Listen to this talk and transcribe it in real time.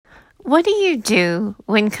What do you do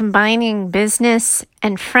when combining business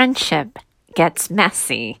and friendship gets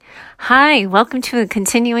messy? Hi, welcome to a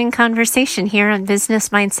continuing conversation here on Business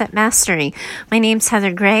Mindset Mastery. My name's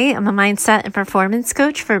Heather Gray. I'm a mindset and performance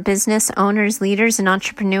coach for business owners, leaders, and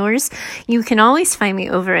entrepreneurs. You can always find me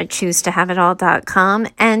over at choosetohaveitall.com.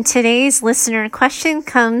 And today's listener question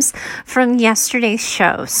comes from yesterday's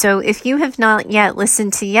show. So if you have not yet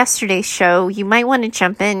listened to yesterday's show, you might want to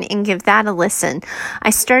jump in and give that a listen. I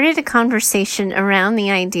started a conversation around the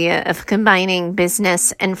idea of combining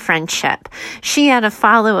business and friendship. She had a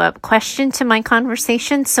follow-up question to my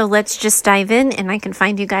conversation, so let's just dive in and I can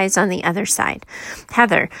find you guys on the other side.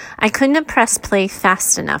 Heather, I couldn't have pressed play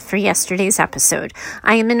fast enough for yesterday's episode.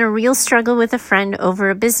 I am in a real struggle with a friend over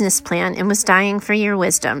a business plan and was dying for your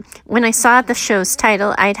wisdom. When I saw the show's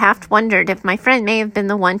title, I'd half wondered if my friend may have been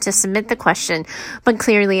the one to submit the question, but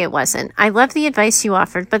clearly it wasn't. I love the advice you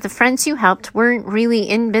offered, but the friends you helped weren't really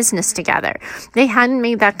in business together. They hadn't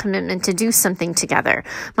made that commitment to do something together.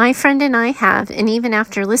 My friend and I have, and even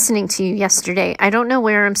after listening to you yesterday, I don't know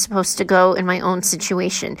where I'm supposed to go in my own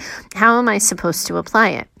situation. How am I supposed to apply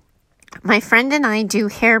it? My friend and I do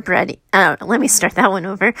hair braiding. Let me start that one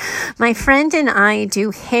over. My friend and I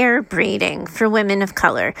do hair braiding for women of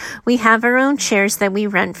color. We have our own chairs that we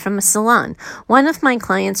rent from a salon. One of my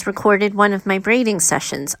clients recorded one of my braiding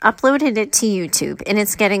sessions, uploaded it to YouTube, and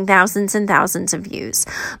it's getting thousands and thousands of views.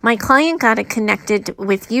 My client got it connected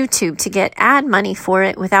with YouTube to get ad money for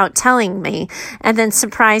it without telling me, and then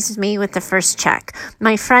surprised me with the first check.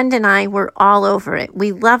 My friend and I were all over it.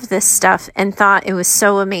 We love this stuff and thought it was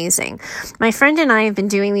so amazing. My friend and I have been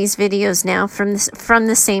doing these videos now from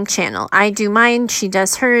the same channel. I do mine, she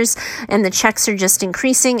does hers, and the checks are just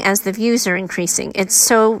increasing as the views are increasing. It's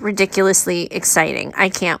so ridiculously exciting. I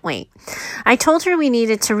can't wait. I told her we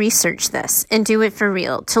needed to research this and do it for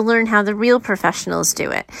real, to learn how the real professionals do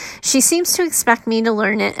it. She seems to expect me to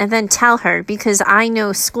learn it and then tell her because I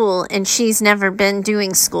know school and she's never been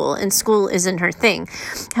doing school and school isn't her thing.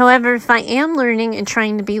 However, if I am learning and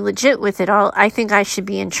trying to be legit with it all, I think I should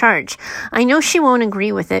be in charge. I know she won't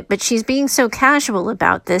agree with it, but she's being so casual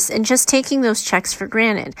about this and just taking those checks for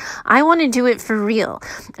granted. I want to do it for real.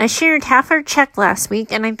 I shared half her check last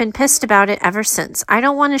week and I've been pissed about it ever since. I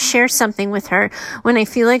don't want to share something with her when I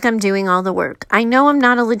feel like I'm doing all the work. I know I'm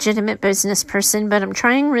not a legitimate business person, but I'm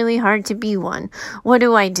trying really hard to be one. What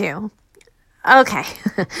do I do? Okay,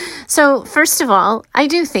 so first of all, I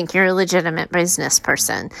do think you're a legitimate business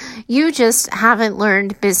person. You just haven't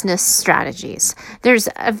learned business strategies. There's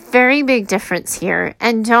a very big difference here,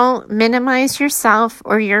 and don't minimize yourself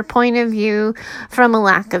or your point of view from a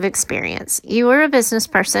lack of experience. You are a business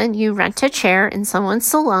person, you rent a chair in someone's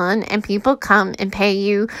salon, and people come and pay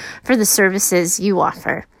you for the services you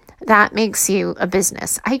offer. That makes you a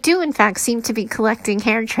business. I do, in fact, seem to be collecting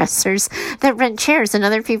hairdressers that rent chairs in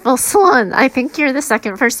other people's salons. I think you're the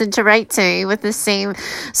second person to write to me with the same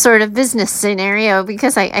sort of business scenario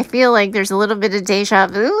because I feel like there's a little bit of deja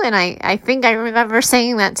vu, and I think I remember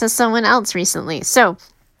saying that to someone else recently. So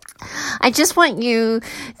I just want you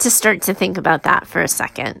to start to think about that for a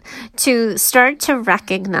second, to start to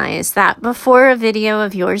recognize that before a video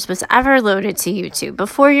of yours was ever loaded to YouTube,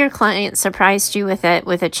 before your client surprised you with it,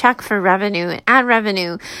 with a check for revenue and ad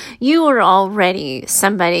revenue, you were already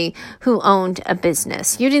somebody who owned a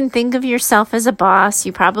business. You didn't think of yourself as a boss.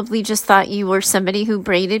 You probably just thought you were somebody who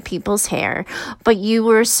braided people's hair, but you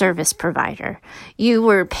were a service provider. You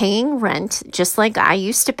were paying rent, just like I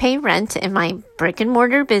used to pay rent in my brick and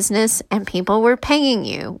mortar business, and people were paying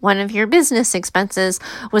you. One of your business expenses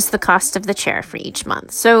was the cost of the chair for each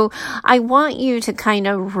month. So I want you to kind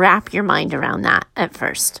of wrap your mind around that at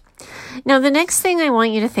first. Now, the next thing I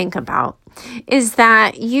want you to think about is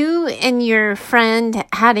that you and your friend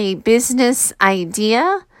had a business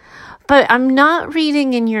idea, but I'm not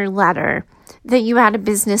reading in your letter that you had a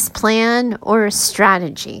business plan or a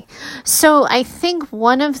strategy. So I think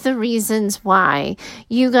one of the reasons why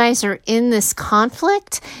you guys are in this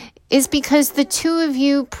conflict is because the two of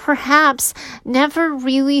you perhaps never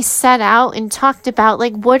really set out and talked about,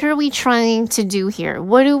 like, what are we trying to do here?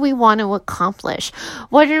 What do we want to accomplish?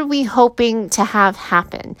 What are we hoping to have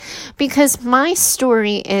happen? Because my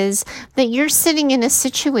story is that you're sitting in a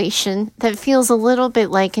situation that feels a little bit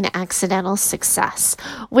like an accidental success,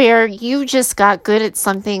 where you just got good at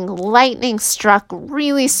something, lightning struck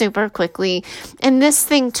really super quickly, and this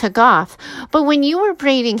thing took off. But when you were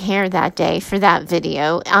braiding hair that day for that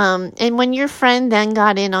video, and when your friend then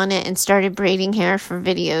got in on it and started braiding hair for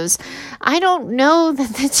videos, I don't know that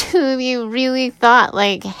the two of you really thought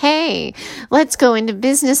like, hey, let's go into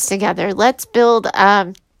business together. Let's build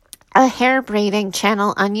a hair braiding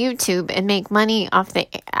channel on YouTube and make money off the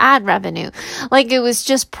ad revenue. Like, it was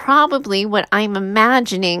just probably what I'm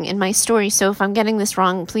imagining in my story. So if I'm getting this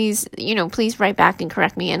wrong, please write back and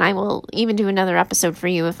correct me, and I will even do another episode for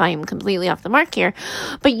you if I am completely off the mark here.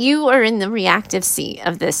 But you are in the reactive seat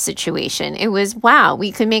of this situation. It was, wow,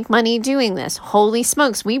 we could make money doing this. Holy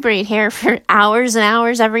smokes, we braid hair for hours and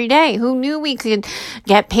hours every day. Who knew we could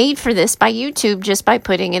get paid for this by YouTube just by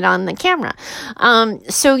putting it on the camera?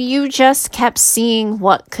 So you just kept seeing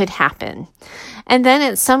what could happen. And then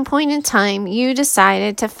at some point in time, you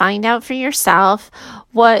decided to find out for yourself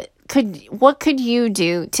what could you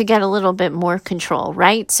do to get a little bit more control,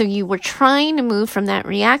 right? So you were trying to move from that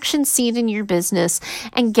reaction seat in your business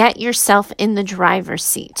and get yourself in the driver's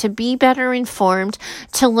seat, to be better informed,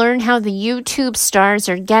 to learn how the YouTube stars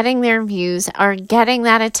are getting their views, are getting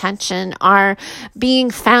that attention, are being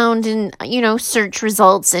found in, search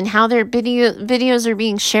results, and how their videos are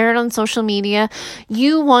being shared on social media.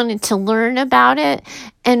 You wanted to learn about it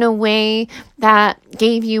in a way that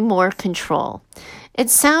gave you more control. It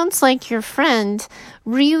sounds like your friend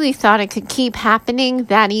really thought it could keep happening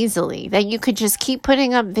that easily, that you could just keep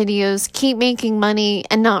putting up videos, keep making money,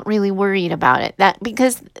 and not really worried about it.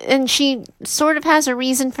 And she sort of has a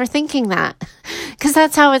reason for thinking that, because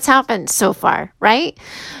that's how it's happened so far, right?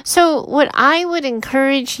 So what I would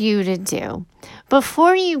encourage you to do,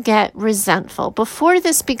 before you get resentful, before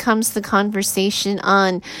this becomes the conversation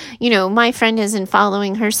on, my friend isn't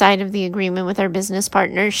following her side of the agreement with our business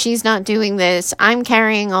partner, she's not doing this, I'm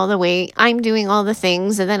carrying all the weight, I'm doing all the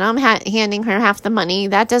things, and then I'm handing her half the money,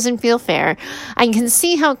 that doesn't feel fair. I can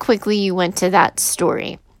see how quickly you went to that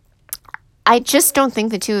story. I just don't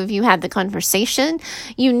think the two of you had the conversation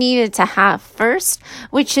you needed to have first,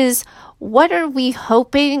 which is, what are we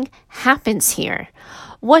hoping happens here?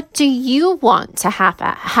 What do you want to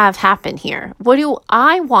have happen here? What do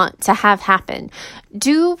I want to have happen?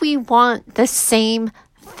 Do we want the same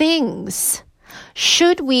things?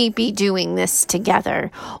 Should we be doing this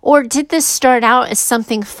together? Or did this start out as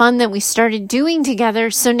something fun that we started doing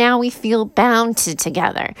together, so now we feel bound to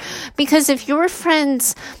together? Because if your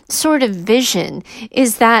friend's sort of vision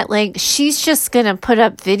is that, like, she's just going to put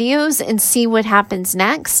up videos and see what happens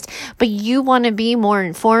next, but you want to be more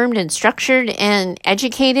informed and structured and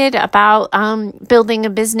educated about building a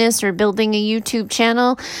business or building a YouTube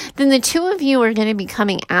channel, then the two of you are going to be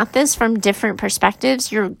coming at this from different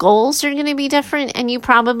perspectives. Your goals are going to be different, and you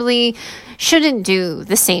probably shouldn't do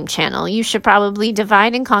the same channel. You should probably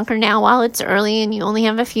divide and conquer now while it's early and you only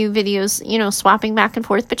have a few videos, swapping back and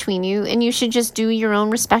forth between you, and you should just do your own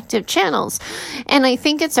respective channels. And I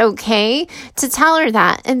think it's okay to tell her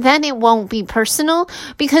that, and then it won't be personal,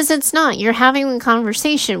 because it's not. You're having a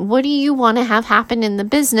conversation. What do you want to have happen in the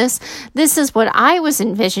business? This is what I was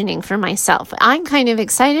envisioning for myself. I'm kind of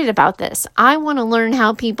excited about this. I want to learn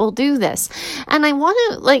how people do this. And I want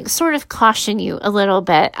to sort of caution you a little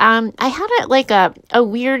bit. I had a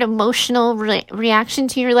weird emotional reaction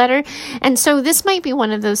to your letter. And so this might be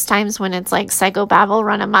one of those times when it's like psychobabble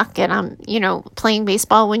run amok and I'm, playing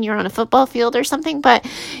baseball when you're on a football field or something. But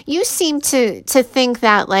you seem to think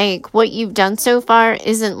that what you've done so far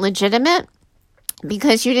isn't legitimate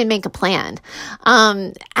because you didn't make a plan.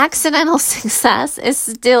 Accidental success is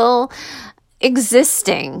still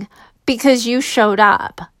existing because you showed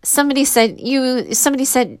up. Somebody said,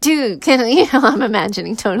 dude, I'm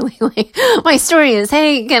imagining totally my story is,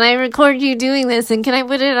 hey, can I record you doing this? And can I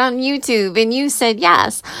put it on YouTube? And you said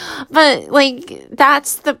yes. But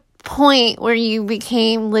that's the point where you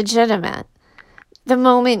became legitimate. The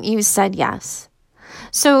moment you said yes.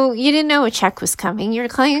 So you didn't know a check was coming. Your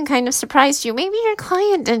client kind of surprised you. Maybe your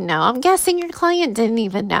client didn't know. I'm guessing your client didn't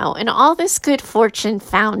even know. And all this good fortune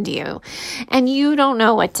found you. And you don't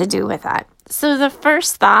know what to do with that. So the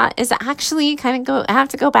first thought is actually I have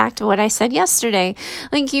to go back to what I said yesterday.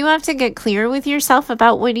 You have to get clear with yourself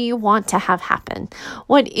about what do you want to have happen?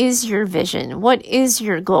 What is your vision? What is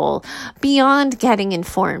your goal beyond getting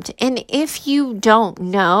informed? And if you don't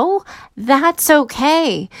know, that's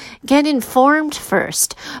okay. Get informed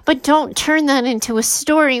first, but don't turn that into a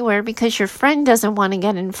story where because your friend doesn't want to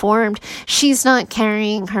get informed, she's not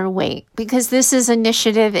carrying her weight, because this is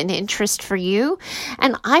initiative and interest for you.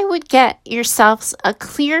 And I would get your yourselves a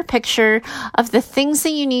clear picture of the things that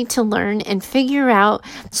you need to learn and figure out,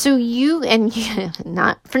 so you, and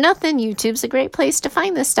not for nothing, YouTube's a great place to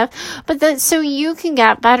find this stuff, but so you can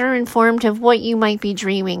get better informed of what you might be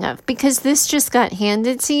dreaming of, because this just got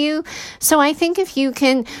handed to you. So I think if you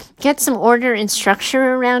can get some order and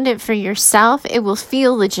structure around it for yourself, it will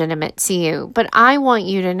feel legitimate to you. But I want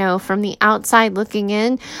you to know, from the outside looking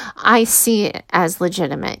in, I see it as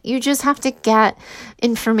legitimate. You just have to get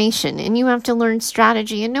information and you have to learn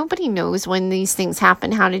strategy, and nobody knows when these things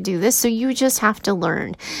happen how to do this, so you just have to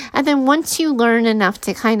learn. And then once you learn enough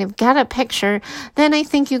to kind of get a picture, then I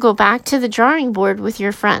think you go back to the drawing board with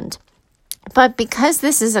your friend. But because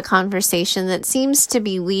this is a conversation that seems to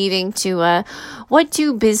be leading to what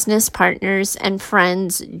do business partners and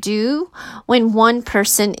friends do when one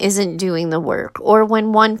person isn't doing the work, or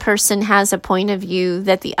when one person has a point of view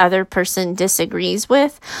that the other person disagrees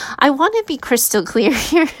with, I want to be crystal clear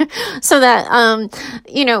here so that,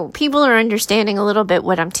 people are understanding a little bit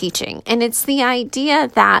what I'm teaching. And it's the idea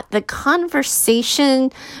that the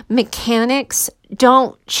conversation mechanics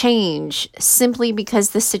don't change simply because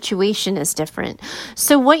the situation is different.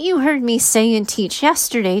 So what you heard me say and teach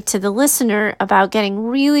yesterday to the listener about getting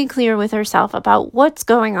really clear with herself about what's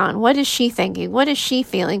going on, what is she thinking, what is she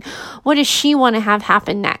feeling, what does she want to have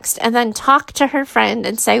happen next, and then talk to her friend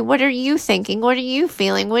and say, what are you thinking, what are you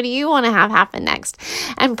feeling, what do you want to have happen next,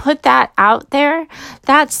 and put that out there.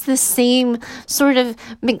 That's the same sort of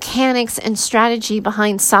mechanics and strategy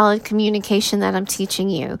behind solid communication that I'm teaching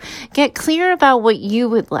you. Get clear about what you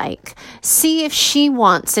would like. See if she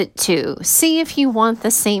wants it too. See if you want the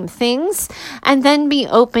same things, and then be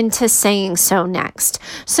open to saying so next.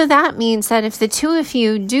 So that means that if the two of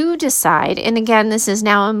you do decide, and again, this is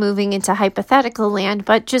now I'm moving into hypothetical land,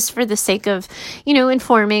 but just for the sake of,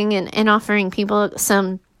 informing and offering people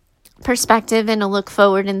some perspective and a look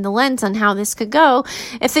forward in the lens on how this could go.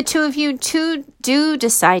 If the two of you do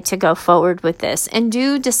decide to go forward with this and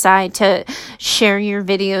do decide to share your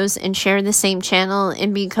videos and share the same channel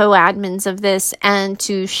and be co-admins of this and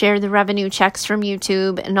to share the revenue checks from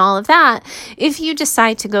YouTube and all of that, if you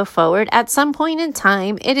decide to go forward at some point in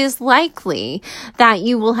time, it is likely that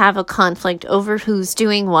you will have a conflict over who's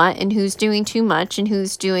doing what and who's doing too much and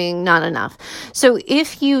who's doing not enough. So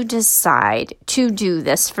if you decide to do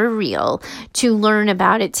this for real, to learn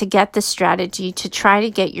about it, to get the strategy, to try to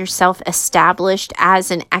get yourself established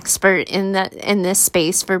as an expert in this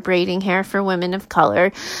space for braiding hair for women of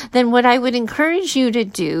color, then what I would encourage you to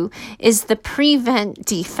do is the prevent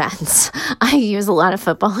defense. I use a lot of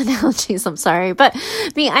football analogies, I'm sorry, but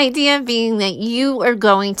the idea being that you are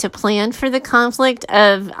going to plan for the conflict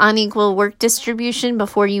of unequal work distribution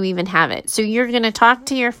before you even have it. So you're going to talk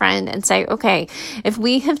to your friend and say, okay, if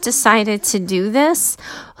we have decided to do this,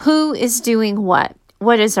 who is doing what?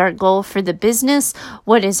 What is our goal for the business?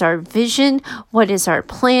 What is our vision? What is our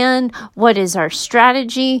plan? What is our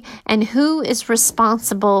strategy? And who is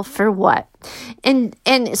responsible for what? And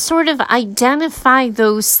sort of identify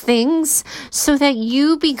those things so that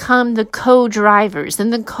you become the co-drivers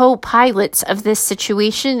and the co-pilots of this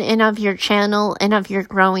situation and of your channel and of your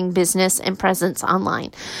growing business and presence online.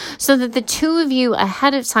 So that the two of you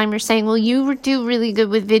ahead of time are saying, well, you do really good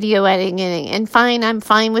with video editing and fine, I'm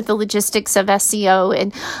fine with the logistics of SEO,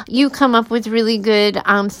 and you come up with really good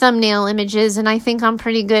thumbnail images, and I think I'm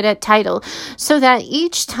pretty good at title. So that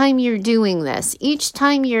each time you're doing this, each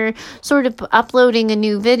time you're sort of uploading a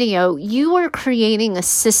new video, you are creating a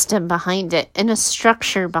system behind it and a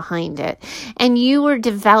structure behind it, and you are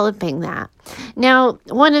developing that. Now,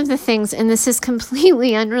 one of the things, and this is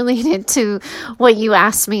completely unrelated to what you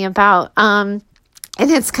asked me about, and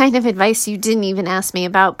it's kind of advice you didn't even ask me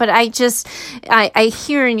about, but I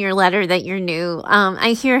hear in your letter that you're new.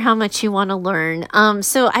 I hear how much you want to learn.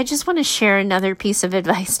 So I just want to share another piece of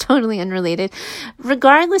advice, totally unrelated.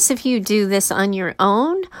 Regardless if you do this on your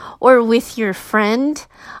own or with your friend,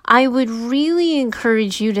 I would really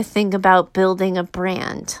encourage you to think about building a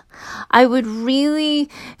brand. I would really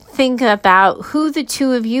think about who the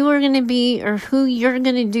two of you are going to be or who you're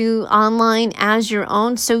going to do online as your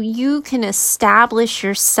own, so you can establish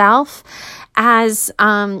yourself as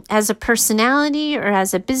a personality or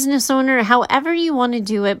as a business owner, however you want to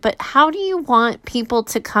do it. But how do you want people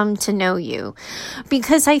to come to know you?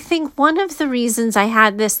 Because I think one of the reasons I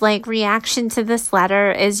had this reaction to this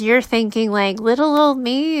letter is you're thinking little old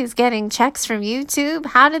me is getting checks from YouTube.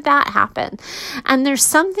 How did that happen? And there's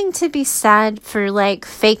something to be said for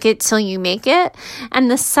fake it till you make it,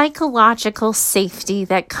 and the psychological safety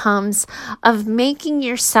that comes of making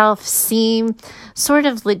yourself seem sort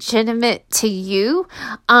of legitimate to you.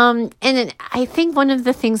 And I think one of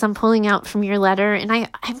the things I'm pulling out from your letter, and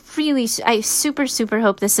I super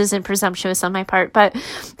hope this isn't presumptuous on my part, but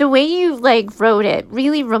the way you wrote it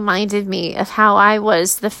really reminded me of how I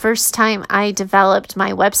was the first time I developed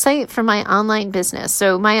my website for my online business.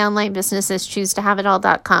 So my online business is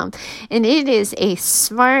choosetohaveitall.com, and it is a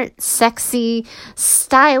smart, sexy,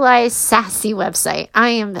 stylized, sassy website. I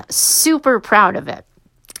am super proud of it.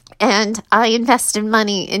 And I invested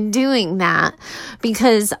money in doing that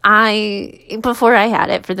before I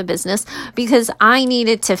had it for the business, because I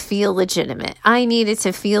needed to feel legitimate. I needed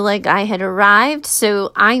to feel like I had arrived.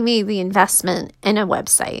 So I made the investment in a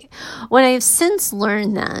website. What I've since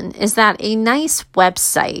learned then is that a nice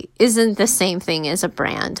website isn't the same thing as a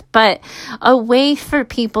brand, but a way for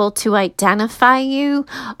people to identify you,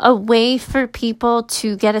 a way for people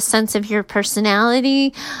to get a sense of your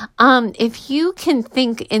personality. If you can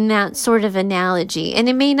think in that sort of analogy, and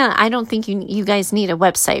it may not, I don't think you guys need a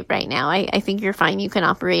website right now. I think you're fine. You can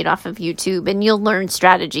operate off of YouTube and you'll learn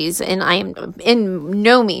strategies. And I am in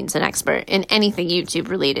no means an expert in anything YouTube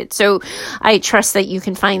related. So I trust that you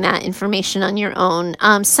can find that information on your own.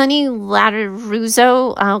 Sunny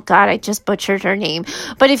Lateruzzo, oh God, I just butchered her name.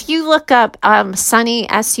 But if you look up Sunny,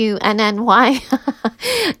 Sunny,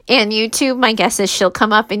 and YouTube, my guess is she'll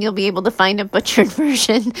come up and you'll be able to find a butchered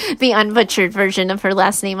version, the unbutchered version of her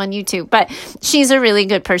last name on YouTube. But she's a really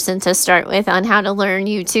good person to start with on how to learn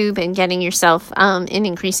YouTube and getting yourself in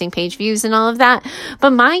increasing page views and all of that. But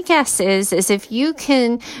my guess is if you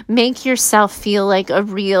can make yourself feel like a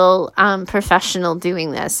real professional doing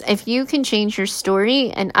this, if you can change your story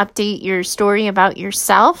and update your story about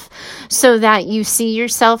yourself so that you see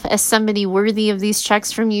yourself as somebody worthy of these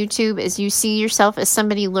checks from YouTube, as you see yourself as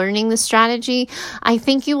somebody learning the strategy, I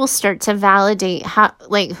think you will start to validate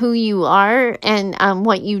who you are and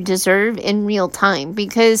what you deserve in real time,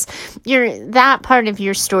 because that part of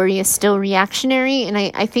your story is still reactionary, and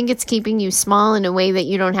I think it's keeping you small in a way that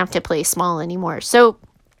you don't have to play small anymore. So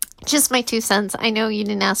just my 2 cents. I know you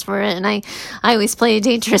didn't ask for it, and I always play a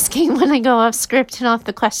dangerous game when I go off script and off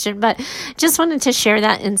the question, but just wanted to share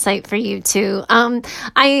that insight for you too.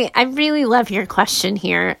 I really love your question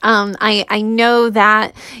here. I know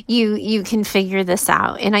that you can figure this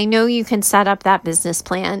out, and I know you can set up that business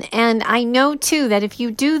plan. And I know too that if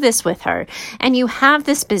you do this with her and you have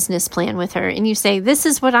this business plan with her and you say, this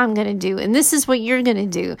is what I'm going to do, and this is what you're going to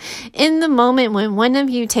do, in the moment when one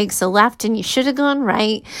of you takes a left and you should have gone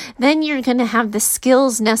right, then you're going to have the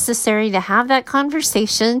skills necessary to have that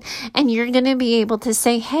conversation, and you're going to be able to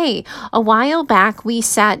say, hey, a while back we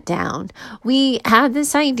sat down. We had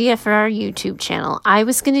this idea for our YouTube channel. I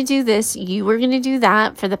was going to do this. You were going to do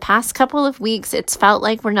that. For the past couple of weeks, it's felt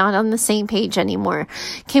like we're not on the same page anymore.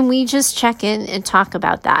 Can we just check in and talk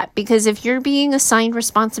about that? Because if you're being assigned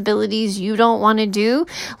responsibilities you don't want to do,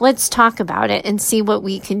 let's talk about it and see what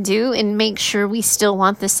we can do and make sure we still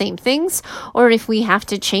want the same things, or if we have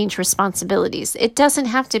to change responsibilities. It doesn't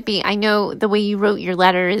have to be, I know the way you wrote your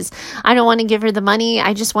letter is, I don't want to give her the money,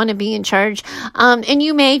 I just want to be in charge. And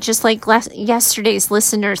you may, just like yesterday's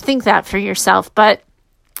listener, think that for yourself, but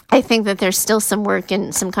I think that there's still some work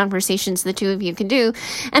and some conversations the two of you can do.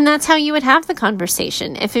 And that's how you would have the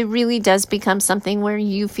conversation. If it really does become something where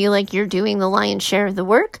you feel like you're doing the lion's share of the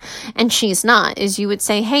work and she's not, is you would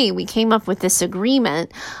say, hey, we came up with this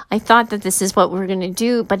agreement. I thought that this is what we're going to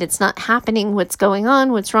do, but it's not happening. What's going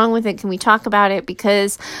on? What's wrong with it? Can we talk about it?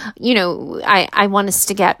 Because, I want us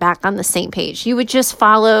to get back on the same page. You would just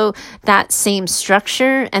follow that same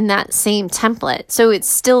structure and that same template. So it's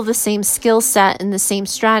still the same skill set and the same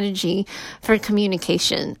strategy for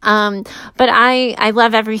communication. But I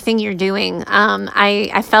love everything you're doing.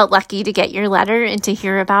 I felt lucky to get your letter and to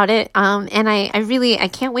hear about it. And I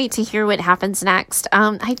can't wait to hear what happens next.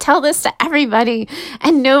 I tell this to everybody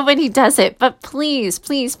and nobody does it, but please,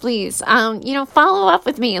 follow up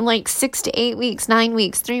with me in like 6 to 8 weeks, 9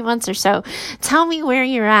 weeks, 3 months or so. Tell me where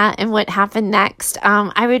you're at and what happened next.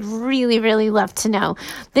 I would really, really love to know.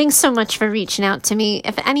 Thanks so much for reaching out to me.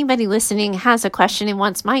 If anybody listening has a question and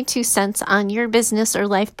wants my 2 cents on your business or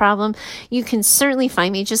life problem, you can certainly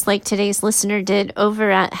find me, just like today's listener did, over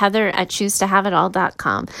at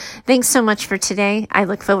heather@choosetohaveitall.com. Thanks so much for today. I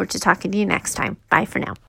look forward to talking to you next time. Bye for now.